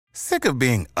Sick of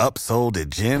being upsold at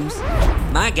gyms?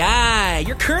 My guy,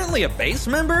 you're currently a base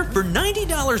member? For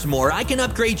 $90 more, I can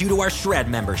upgrade you to our Shred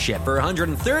membership. For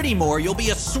 $130 more, you'll be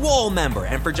a Swole member.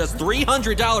 And for just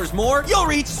 $300 more, you'll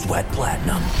reach Sweat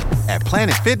Platinum. At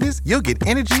Planet Fitness, you'll get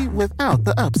energy without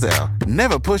the upsell.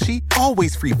 Never pushy,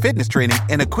 always free fitness training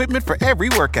and equipment for every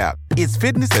workout. It's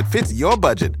fitness that fits your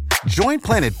budget. Join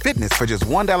Planet Fitness for just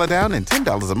 $1 down and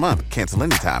 $10 a month. Cancel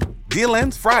anytime. Deal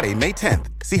ends Friday, May 10th.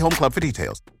 See Home Club for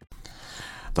details.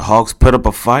 The Hawks put up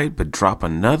a fight but drop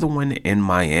another one in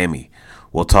Miami.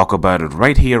 We'll talk about it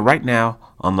right here, right now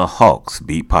on the Hawks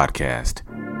Beat Podcast.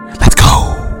 Let's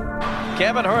go!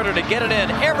 Kevin Huerter to get it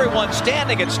in. Everyone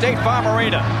standing at State Farm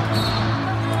Arena.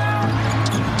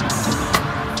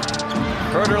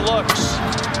 Huerter looks.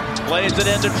 Plays it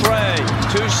into Trey.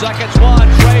 2 seconds,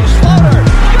 one. Trey's floater.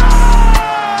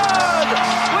 Good!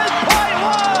 With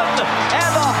 .1!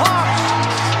 And the Hawks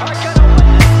are going to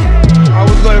win this game. I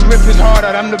was going to rip his heart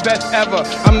out. I'm the best ever.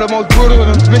 I'm the most brutal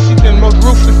and vicious and most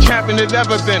ruthless champion there's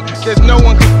ever been. There's no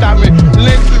one can stop me.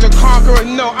 Lynx is a conqueror.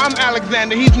 No, I'm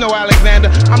Alexander. He's no Alexander.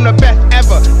 I'm the best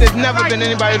ever. There's never been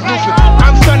anybody as ruthless.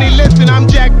 I'm Sonny Liston. I'm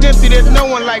Jack Dempsey. There's no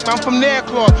one like me. I'm from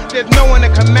Nairclaw. There's no one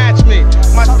that can match me.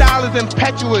 My style is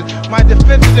impetuous. My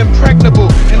defense is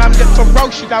impregnable. And I'm just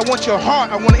ferocious. I want your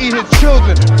heart. I want to eat his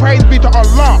children. Praise be to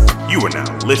Allah. You are now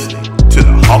listening to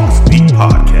the Hawks Beat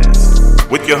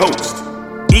Podcast with your host,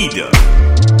 E-Dub.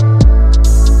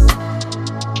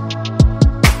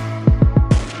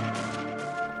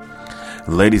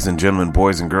 Ladies and gentlemen,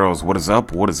 boys and girls, what is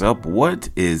up? What is up? What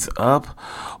is up?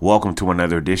 Welcome to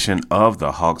another edition of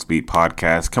the Hawks Beat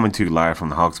Podcast, coming to you live from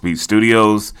the Hawks Beat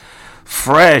Studios,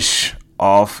 fresh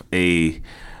off a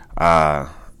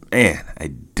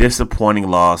disappointing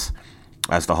loss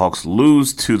as the Hawks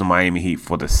lose to the Miami Heat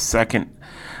for the second,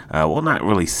 not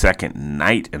really second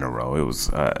night in a row. It was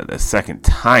the second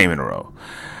time in a row.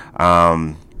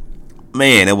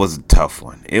 Man, it was a tough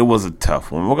one. It was a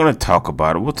tough one. We're going to talk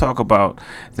about it. We'll talk about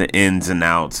the ins and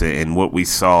outs and what we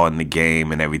saw in the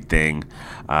game and everything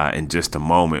in just a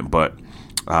moment. But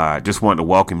just wanted to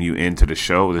welcome you into the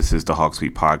show. This is the Hawks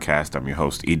Beat Podcast. I'm your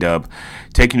host, E-Dub,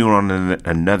 taking you on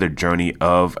another journey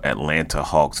of Atlanta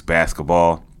Hawks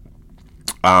basketball.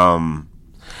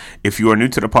 If you are new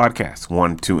to the podcast,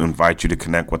 want to invite you to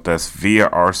connect with us via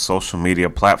our social media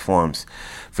platforms.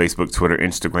 Facebook, Twitter,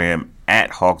 Instagram,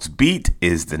 @HawksBeat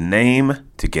is the name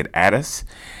to get at us.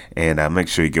 And make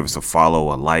sure you give us a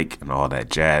follow, a like, and all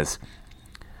that jazz.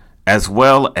 As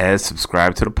well as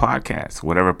subscribe to the podcast.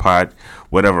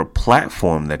 Whatever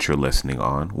platform that you're listening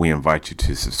on, we invite you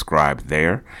to subscribe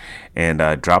there. And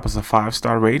drop us a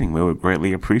 5-star rating. We would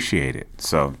greatly appreciate it.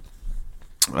 So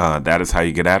that is how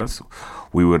you get at us.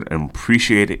 We would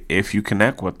appreciate it if you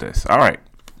connect with us. All right.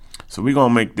 So we're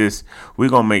gonna make this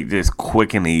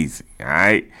quick and easy. All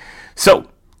right. So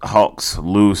Hawks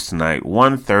lose tonight,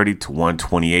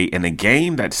 130-128, in a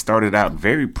game that started out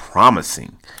very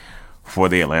promising for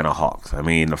the Atlanta Hawks. I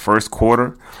mean, the first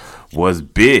quarter was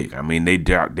big. I mean, they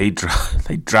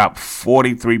dropped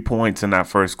 43 points in that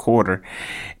first quarter,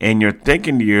 and you're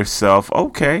thinking to yourself,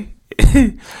 okay,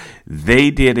 they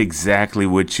did exactly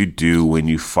what you do when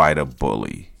you fight a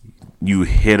bully. You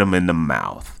hit them in the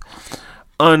mouth.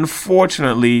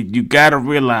 Unfortunately, you got to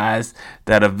realize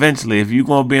that eventually, if you're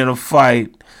going to be in a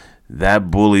fight,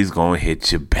 that bully's going to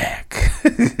hit you back.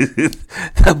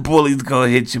 That bully's going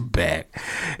to hit you back.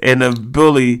 And the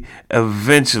bully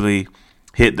eventually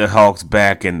hit the Hawks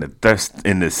back in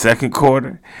the second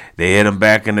quarter. They hit them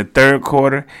back in the third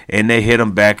quarter. And they hit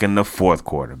them back in the fourth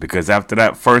quarter. Because after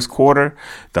that first quarter,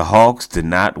 the Hawks did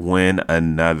not win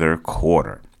another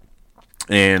quarter.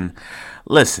 And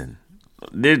listen,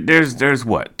 there's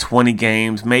what, 20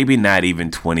 games, maybe not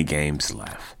even 20 games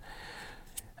left.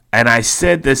 And I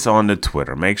said this on the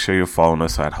Twitter. Make sure you're following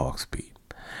us at HawksBeat.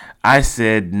 I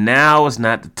said now is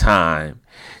not the time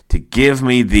to give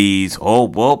me these,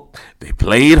 they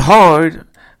played hard.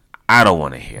 I don't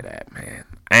want to hear that, man.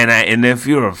 And if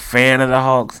you're a fan of the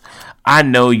Hawks, I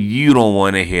know you don't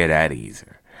want to hear that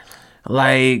either.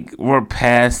 Like, we're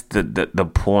past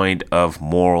the point of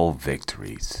moral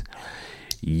victories.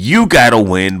 You got to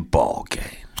win ball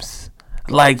games.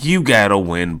 Like, you got to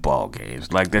win ball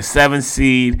games. Like, the 7th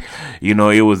seed,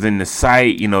 it was in the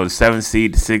sight. The 7th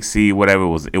seed, the 6th seed, whatever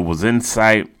it was in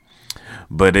sight.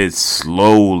 But it's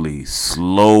slowly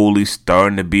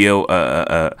starting to be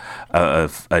a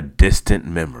distant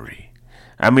memory.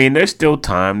 I mean, there's still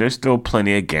time. There's still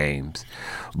plenty of games.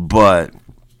 But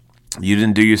you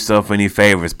didn't do yourself any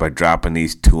favors by dropping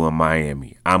these 2 in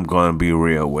Miami. I'm going to be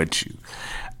real with you.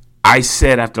 I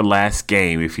said after last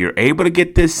game, if you're able to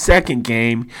get this second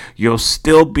game, you'll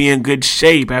still be in good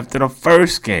shape after the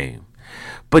first game.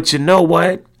 But you know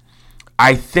what?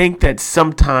 I think that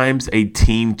sometimes a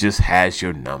team just has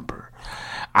your number.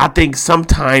 I think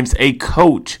sometimes a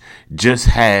coach just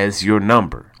has your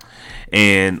number.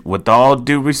 And with all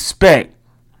due respect,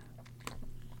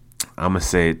 I'm going to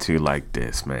say it to you like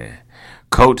this, man.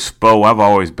 Coach Spo, I've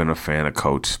always been a fan of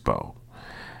Coach Spo.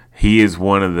 He is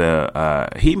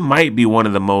he might be one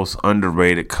of the most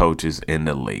underrated coaches in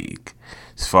the league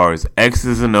as far as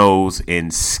X's and O's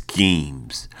and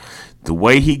schemes. The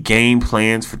way he game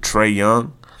plans for Trae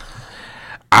Young,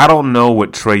 I don't know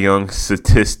what Trae Young's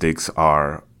statistics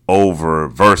are over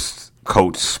versus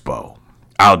Coach Spo.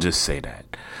 I'll just say that.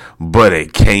 But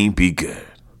it can't be good.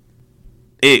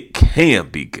 It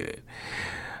can't be good.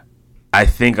 I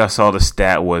think I saw the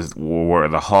stat was where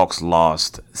the Hawks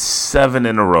lost 7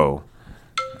 in a row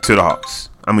to the Hawks.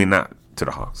 I mean, not to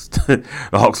the Hawks. The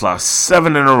Hawks lost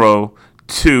 7 in a row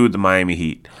to the Miami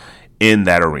Heat in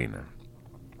that arena.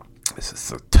 This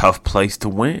is a tough place to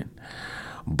win.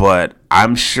 But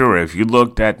I'm sure if you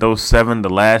looked at the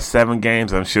last 7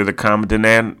 games, I'm sure the common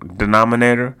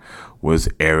denominator was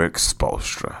Erik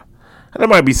Spoelstra. There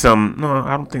might be some. No,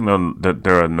 I don't think that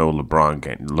there are no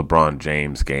LeBron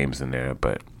James games in there,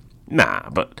 but nah.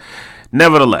 But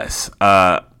nevertheless,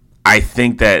 I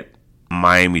think that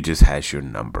Miami just has your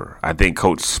number. I think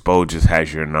Coach Spo just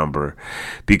has your number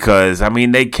because, I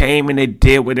mean, they came and they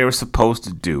did what they were supposed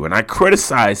to do. And I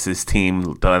criticized this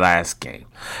team the last game.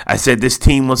 I said this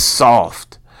team was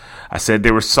soft. I said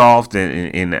they were soft,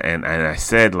 and I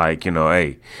said, like, you know,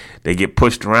 hey, they get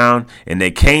pushed around, and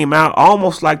they came out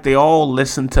almost like they all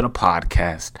listened to the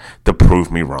podcast to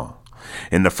prove me wrong.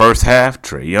 In the first half,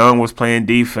 Trae Young was playing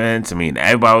defense. I mean,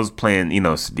 everybody was playing, you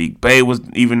know, Saddiq Bey was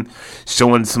even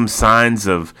showing some signs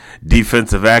of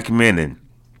defensive acumen, and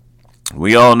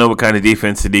we all know what kind of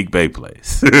defense Saddiq Bey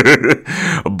plays.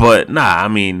 But, nah, I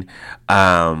mean,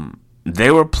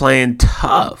 they were playing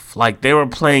tough. Like, they were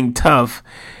playing tough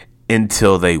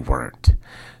until they weren't.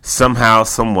 Somehow,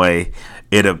 some way,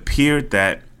 it appeared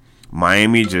that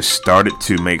Miami just started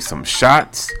to make some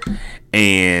shots,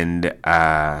 and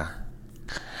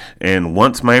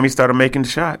once Miami started making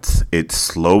shots, it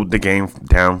slowed the game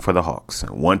down for the Hawks.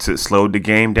 And once it slowed the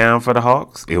game down for the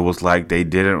Hawks, it was like they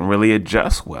didn't really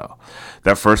adjust well.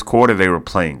 That first quarter, they were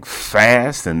playing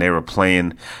fast, and they were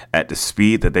playing at the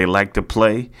speed that they like to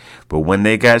play. But when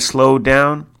they got slowed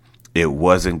down, it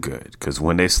wasn't good, because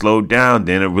when they slowed down,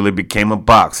 then it really became a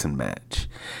boxing match.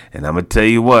 And I'm going to tell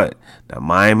you what, the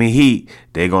Miami Heat,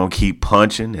 they're going to keep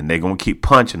punching, and they're going to keep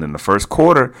punching. In the first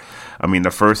quarter, the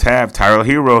first half, Tyler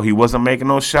Hero, he wasn't making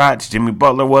no shots. Jimmy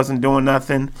Butler wasn't doing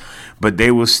nothing, but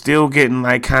they were still getting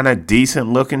like kind of decent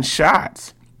looking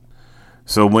shots.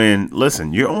 So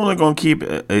listen, you're only going to keep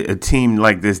a team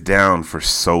like this down for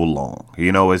so long.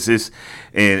 You know, it's just,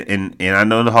 and I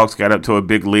know the Hawks got up to a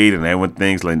big lead, and everyone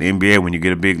thinks like in the NBA, when you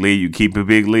get a big lead, you keep a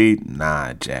big lead.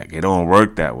 Nah, Jack, it don't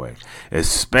work that way,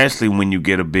 especially when you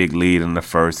get a big lead in the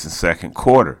first and second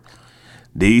quarter.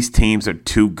 These teams are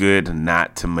too good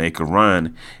not to make a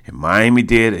run, and Miami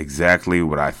did exactly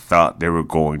what I thought they were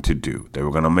going to do. They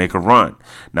were going to make a run.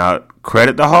 Now,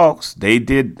 credit the Hawks.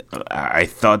 I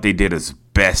thought they did as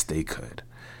best they could.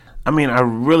 I mean, I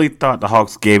really thought the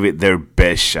Hawks gave it their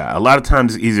best shot. A lot of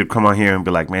times it's easier to come out here and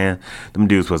be like, man, them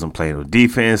dudes wasn't playing no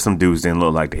defense. Some dudes didn't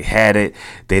look like they had it.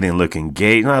 They didn't look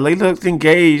engaged. No, they looked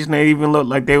engaged, and they even looked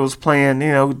like they was playing,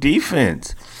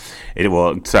 defense.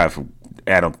 Aside from,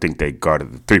 I don't think they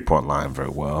guarded the three-point line very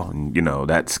well, and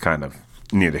that's kind of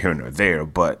neither here nor there.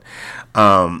 But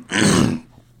I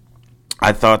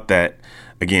thought that,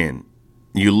 again,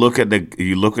 you look at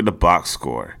the box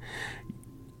score,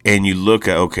 and you look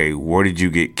at, okay, where did you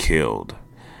get killed?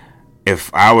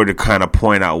 If I were to kind of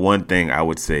point out one thing, I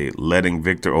would say letting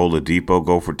Victor Oladipo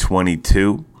go for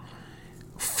 22,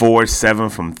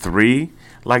 4-7 from 3.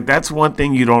 Like, that's one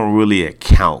thing you don't really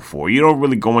account for. You don't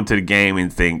really go into the game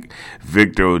and think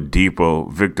Victor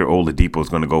Oladipo is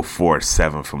going to go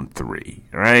 4-7 from 3,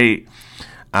 right?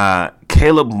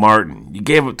 Caleb Martin, you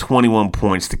gave up 21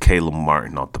 points to Caleb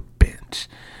Martin off the bench.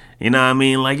 You know what I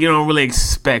mean? Like, you don't really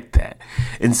expect that.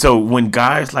 And so when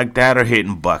guys like that are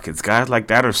hitting buckets, guys like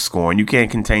that are scoring, you can't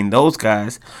contain those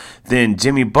guys, then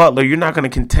Jimmy Butler, you're not going to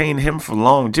contain him for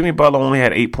long. Jimmy Butler only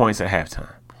had 8 points at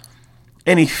halftime.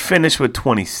 And he finished with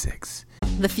 26.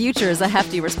 The future is a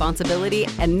hefty responsibility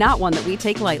and not one that we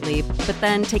take lightly. But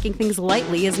then taking things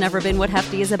lightly has never been what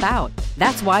Hefty is about.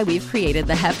 That's why we've created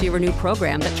the Hefty Renew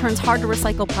program that turns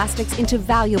hard-to-recycle plastics into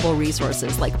valuable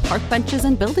resources like park benches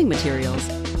and building materials.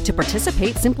 To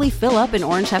participate, simply fill up an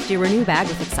orange Hefty Renew bag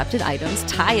with accepted items,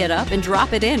 tie it up, and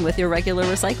drop it in with your regular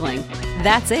recycling.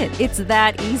 That's it. It's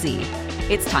that easy.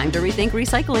 It's time to rethink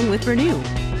recycling with Renew.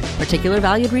 Particular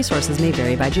valued resources may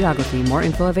vary by geography. More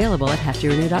info available at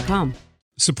heftyrenew.com.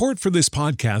 Support for this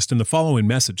podcast and the following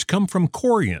message come from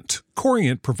Corient.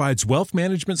 Corient provides wealth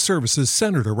management services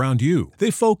centered around you. They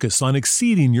focus on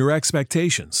exceeding your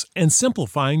expectations and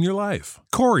simplifying your life.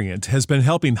 Corient has been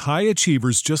helping high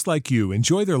achievers just like you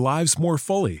enjoy their lives more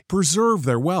fully, preserve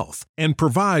their wealth, and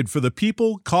provide for the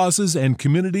people, causes, and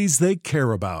communities they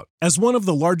care about. As one of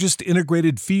the largest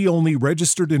integrated fee-only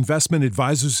registered investment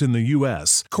advisors in the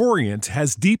U.S., Corient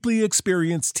has deeply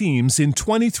experienced teams in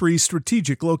 23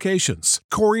 strategic locations.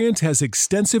 Corient has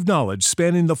extensive knowledge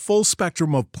spanning the full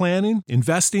spectrum of planning,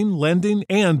 investing, lending,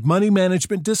 and money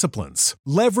management disciplines.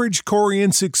 Leverage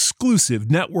Corient's exclusive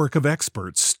network of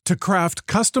experts to craft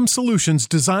custom solutions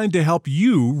designed to help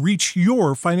you reach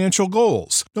your financial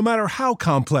goals, no matter how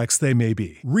complex they may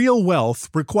be. Real wealth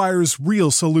requires real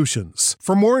solutions.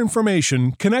 For more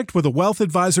information, connect with a wealth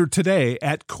advisor today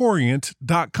at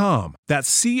Corient.com.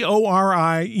 That's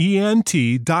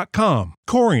Corient.com.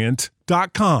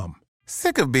 Corient.com.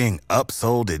 Sick of being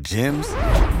upsold at gyms?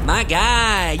 My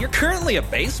guy, you're currently a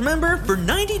base member? For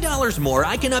 $90 more,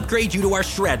 I can upgrade you to our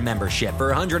Shred membership.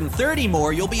 For $130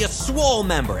 more, you'll be a Swole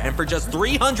member. And for just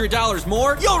 $300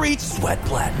 more, you'll reach Sweat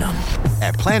Platinum.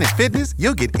 At Planet Fitness,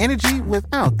 you'll get energy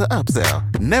without the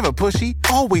upsell. Never pushy,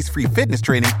 always free fitness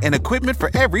training and equipment for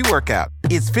every workout.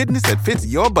 It's fitness that fits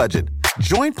your budget.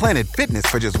 Join Planet Fitness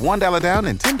for just $1 down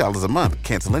and $10 a month.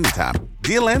 Cancel anytime.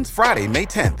 Deal ends Friday, May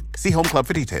 10th. See Home Club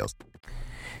for details.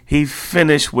 He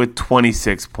finished with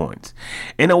 26 points.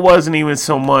 And it wasn't even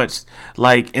so much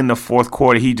like in the fourth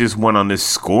quarter he just went on this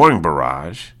scoring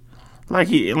barrage.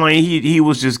 He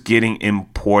was just getting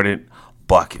important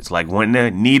buckets. Like when they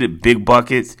needed big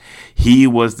buckets, he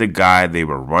was the guy they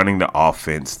were running the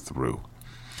offense through.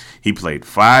 He played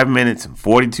 5 minutes and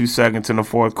 42 seconds in the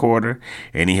fourth quarter,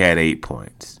 and he had 8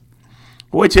 points.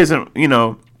 Which isn't,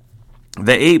 the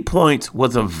 8 points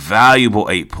was a valuable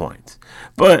 8 points.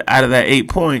 But out of that 8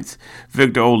 points,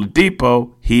 Victor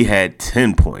Oladipo, he had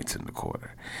 10 points in the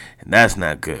quarter. And that's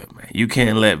not good, man. You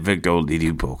can't let Victor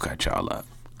Oladipo cut y'all up.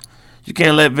 You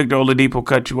can't let Victor Oladipo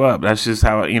cut you up. That's just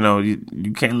how, you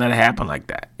can't let it happen like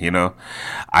that,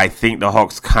 I think the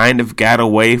Hawks kind of got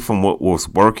away from what was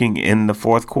working in the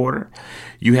fourth quarter.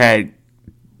 You had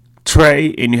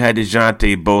Trey and you had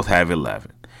DeJounte both have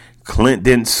 11. Clint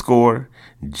didn't score.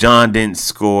 John didn't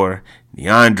score.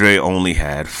 DeAndre only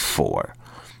had 4.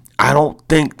 I don't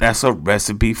think that's a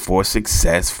recipe for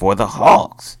success for the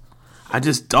Hawks. I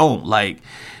just don't.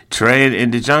 Trey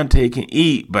and DeJounte can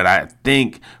eat, but I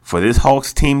think for this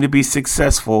Hawks team to be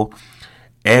successful,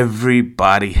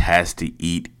 everybody has to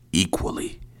eat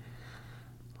equally.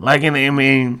 I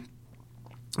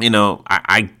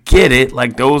get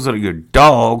it. Those are your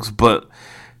dogs, but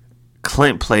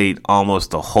Clint played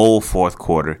almost the whole fourth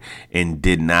quarter and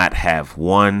did not have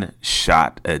one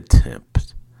shot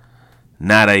attempt.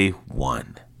 Not a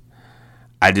one.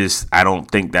 I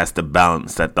don't think that's the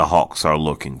balance that the Hawks are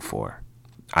looking for.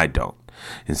 I don't.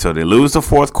 And so they lose the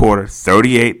fourth quarter,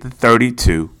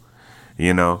 38-32.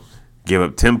 Give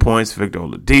up 10 points to Victor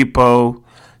Oladipo.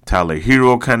 Tyler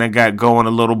Hero kind of got going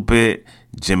a little bit.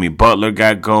 Jimmy Butler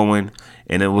got going.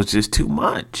 And it was just too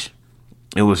much.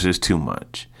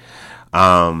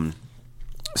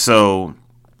 So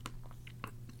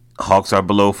Hawks are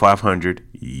below 500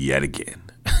 yet again.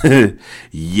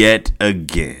 Yet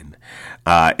again.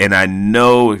 And I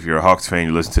know if you're a Hawks fan,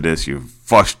 you listen to this, you're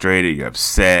frustrated, you're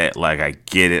upset. I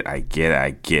get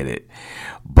it.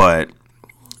 But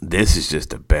this is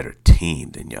just a better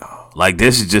team than y'all.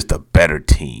 This is just a better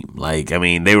team.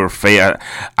 They were fair.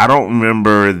 I don't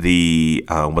remember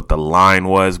what the line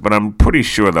was, but I'm pretty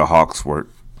sure the Hawks were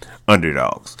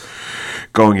underdogs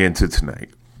going into tonight.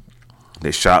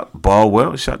 They shot the ball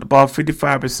well. Shot the ball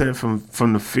 55%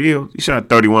 from the field. You shot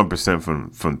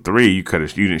 31% from three. You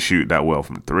didn't shoot that well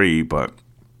from three, but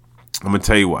I'm gonna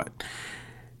tell you what.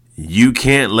 You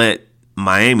can't let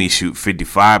Miami shoot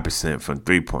 55% from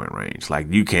 3-point range.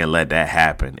 You can't let that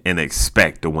happen and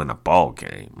expect to win a ball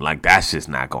game. That's just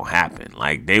not gonna happen.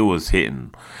 They was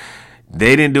hitting.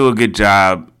 They didn't do a good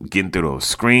job getting through those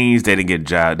screens. They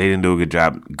didn't do a good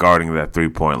job guarding that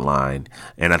 3-point line,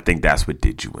 and I think that's what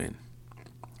did you in.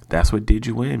 That's what did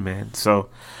you in, man. So,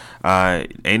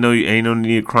 ain't no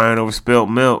need crying over spilled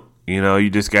milk. You know, you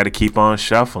just got to keep on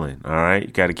shuffling, all right? You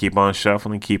got to keep on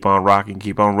shuffling, keep on rocking,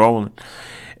 keep on rolling.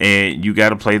 And you got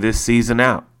to play this season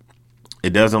out. It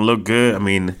doesn't look good. I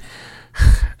mean,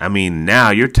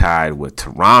 now you're tied with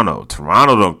Toronto.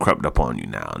 Toronto done crept up on you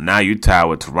now. Now you're tied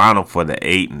with Toronto for the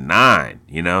 8 and 9,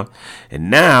 you know?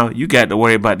 And now you got to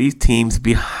worry about these teams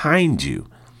behind you.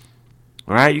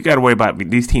 All right? You got to worry about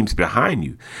these teams behind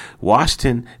you.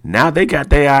 Washington, now they got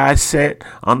their eyes set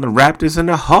on the Raptors and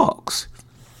the Hawks.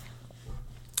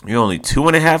 You're only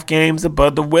 2.5 games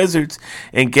above the Wizards.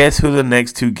 And guess who the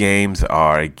next 2 games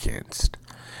are against?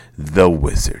 The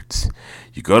Wizards.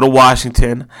 You go to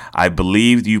Washington. I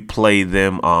believe you play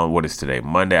them on, what is today?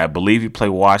 Monday. I believe you play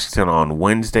Washington on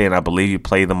Wednesday, and I believe you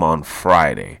play them on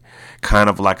Friday. Kind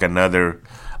of like another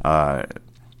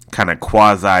kind of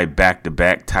quasi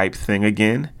back-to-back type thing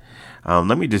again.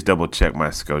 Let me just double check my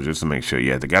schedule just to make sure.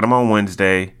 Yeah, they got them on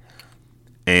Wednesday,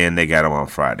 and they got them on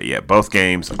Friday. Yeah, both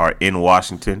games are in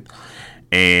Washington.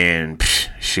 And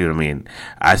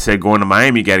I said going to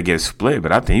Miami, you got to get a split,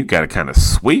 but I think you got to kind of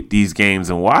sweep these games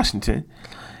in Washington.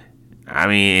 I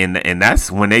mean, and that's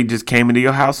when they just came into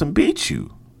your house and beat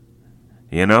you.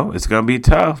 You know, it's going to be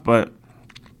tough, but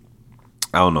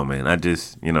I don't know, man.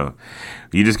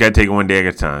 You just got to take it one day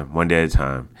at a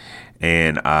time.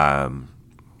 And I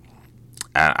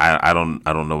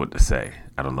don't know what to say.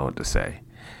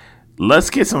 Let's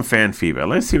get some fan feedback.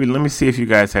 Let me see if you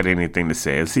guys had anything to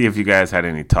say. Let's see if you guys had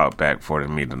any talk back for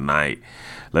me tonight.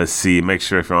 Let's see. Make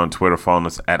sure if you're on Twitter, following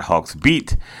us at Hawks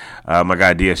Beat. My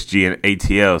guy DSG and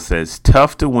ATL says,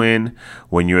 tough to win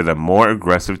when you're the more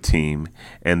aggressive team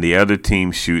and the other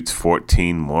team shoots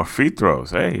 14 more free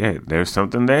throws. Hey, there's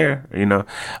something there. You know,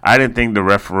 I didn't think the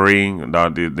refereeing,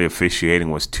 the officiating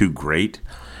was too great.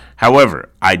 However,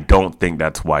 I don't think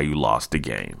that's why you lost the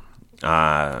game.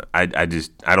 I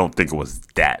don't think it was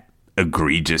that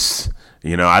egregious.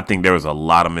 You know, I think there was a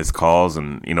lot of missed calls,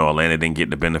 and you know, Atlanta didn't get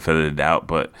the benefit of the doubt.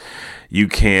 But you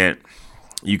can't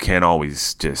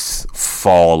always just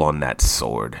fall on that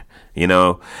sword. You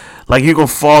know, like you can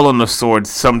fall on the sword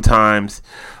sometimes,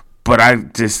 but I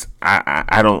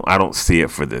don't see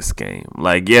it for this game.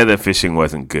 Like, yeah, the fishing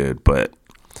wasn't good, but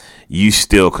you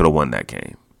still could have won that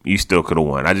game. You still could have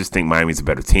won. I just think Miami's a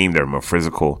better team. They're more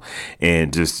physical.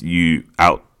 And Spo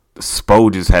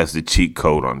just has the cheat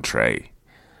code on Trey.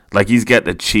 Like, he's got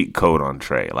the cheat code on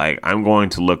Trey. Like, I'm going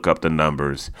to look up the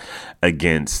numbers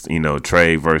against,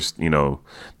 Trey versus, the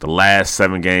last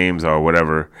 7 games or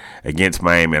whatever against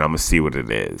Miami, and I'm going to see what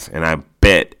it is. And I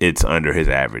bet it's under his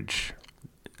average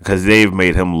because they've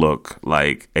made him look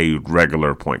like a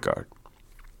regular point guard.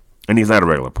 And he's not a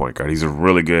regular point guard. He's a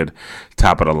really good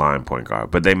top-of-the-line point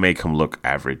guard. But they make him look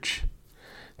average.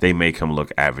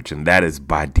 And that is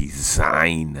by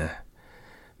design.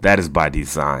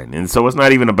 And so it's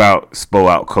not even about Spo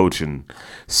out coaching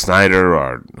Snyder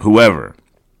or whoever.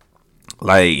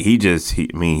 Like,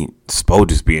 Spo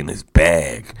just be in his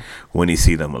bag when he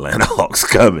see them Atlanta Hawks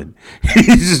coming. He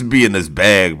just be in his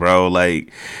bag, bro.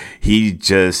 Like, he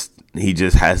just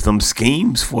has them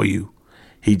schemes for you.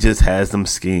 He just has them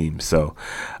schemes. So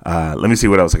let me see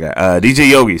what else I got.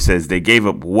 DJ Yogi says they gave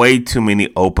up way too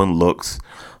many open looks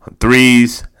on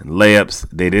threes and layups.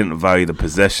 They didn't value the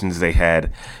possessions they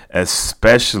had,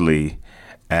 especially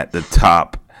at the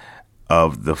top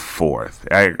of the fourth.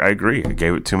 I agree. I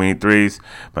gave it too many threes.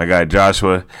 My guy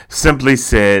Joshua simply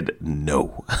said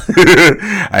no.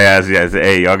 I asked you, I said,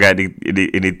 hey, y'all got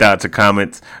any thoughts or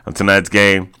comments on tonight's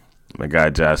game? My guy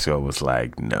Joshua was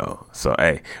like, no. So,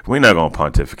 hey, we're not going to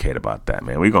pontificate about that,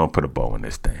 man. We're going to put a bow in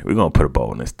this thing. We're going to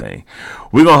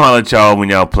holler at y'all when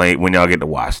y'all get to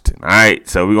Washington. All right?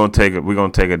 So, we're going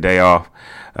to take a day off.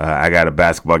 I got a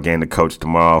basketball game to coach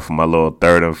tomorrow for my little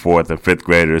 3rd and 4th and 5th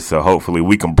graders. So, hopefully,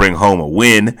 we can bring home a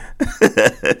win.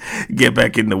 Get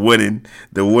back in the winning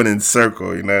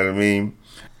circle, you know what I mean?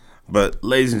 But,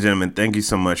 ladies and gentlemen, thank you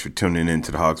so much for tuning in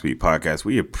to the Hawks Beat podcast.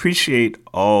 We appreciate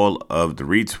all of the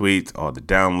retweets, all the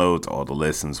downloads, all the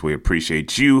listens. We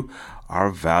appreciate you, our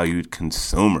valued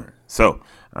consumer. So,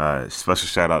 special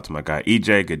shout out to my guy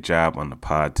EJ. Good job on the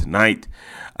pod tonight.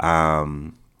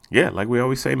 Yeah, like we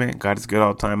always say, man, God is good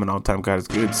all the time, and all the time God is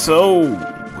good. So,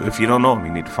 if you don't know him,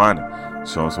 you need to find him.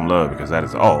 Show him some love, because that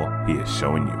is all he is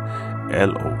showing you.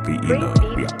 LOVE love.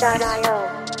 We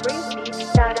out.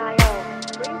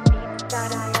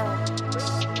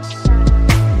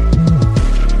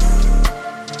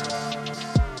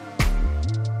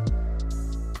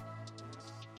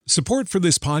 Support for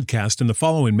this podcast and the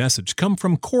following message come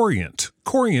from Corient.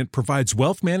 Corient provides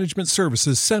wealth management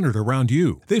services centered around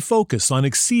you. They focus on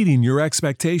exceeding your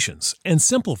expectations and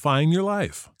simplifying your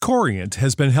life. Corient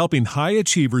has been helping high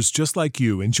achievers just like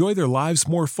you enjoy their lives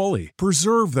more fully,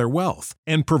 preserve their wealth,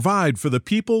 and provide for the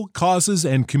people, causes,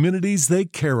 and communities they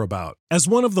care about. As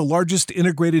one of the largest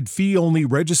integrated fee-only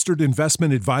registered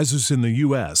investment advisors in the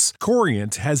U.S.,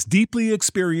 Corient has deeply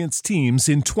experienced teams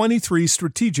in 23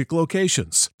 strategic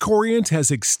locations. Corient has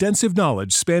extensive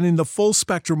knowledge spanning the full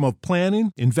spectrum of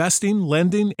planning, investing,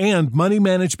 lending, and money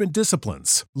management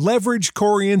disciplines. Leverage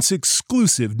Corient's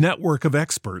exclusive network of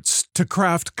experts to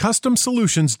craft custom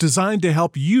solutions designed to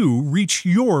help you reach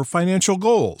your financial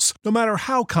goals, no matter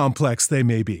how complex they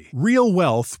may be. Real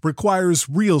wealth requires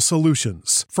real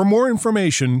solutions. For more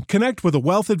information, connect with a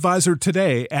wealth advisor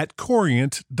today at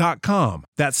Corient.com.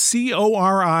 That's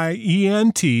Corient.com.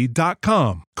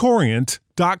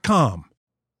 Corient.com.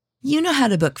 You know how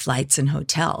to book flights and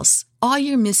hotels. All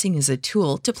you're missing is a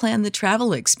tool to plan the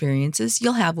travel experiences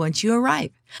you'll have once you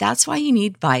arrive. That's why you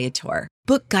need Viator.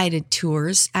 Book guided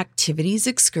tours, activities,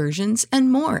 excursions,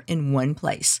 and more in one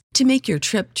place to make your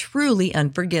trip truly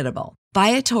unforgettable.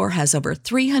 Viator has over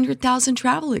 300,000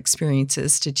 travel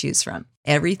experiences to choose from.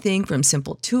 Everything from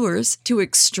simple tours to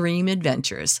extreme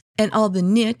adventures and all the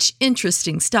niche,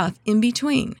 interesting stuff in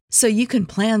between. So you can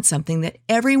plan something that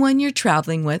everyone you're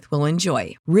traveling with will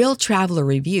enjoy. Real traveler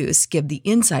reviews give the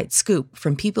inside scoop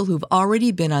from people who've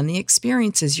already been on the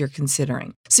experiences you're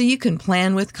considering. So you can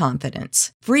plan with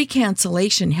confidence. Free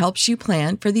cancellation helps you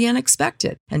plan for the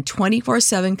unexpected. And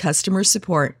 24/7 customer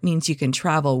support means you can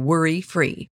travel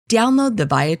worry-free. Download the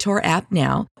Viator app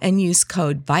now and use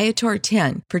code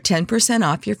Viator10 for 10%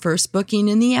 off your first booking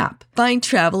in the app. Find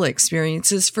travel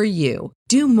experiences for you.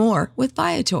 Do more with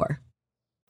Viator.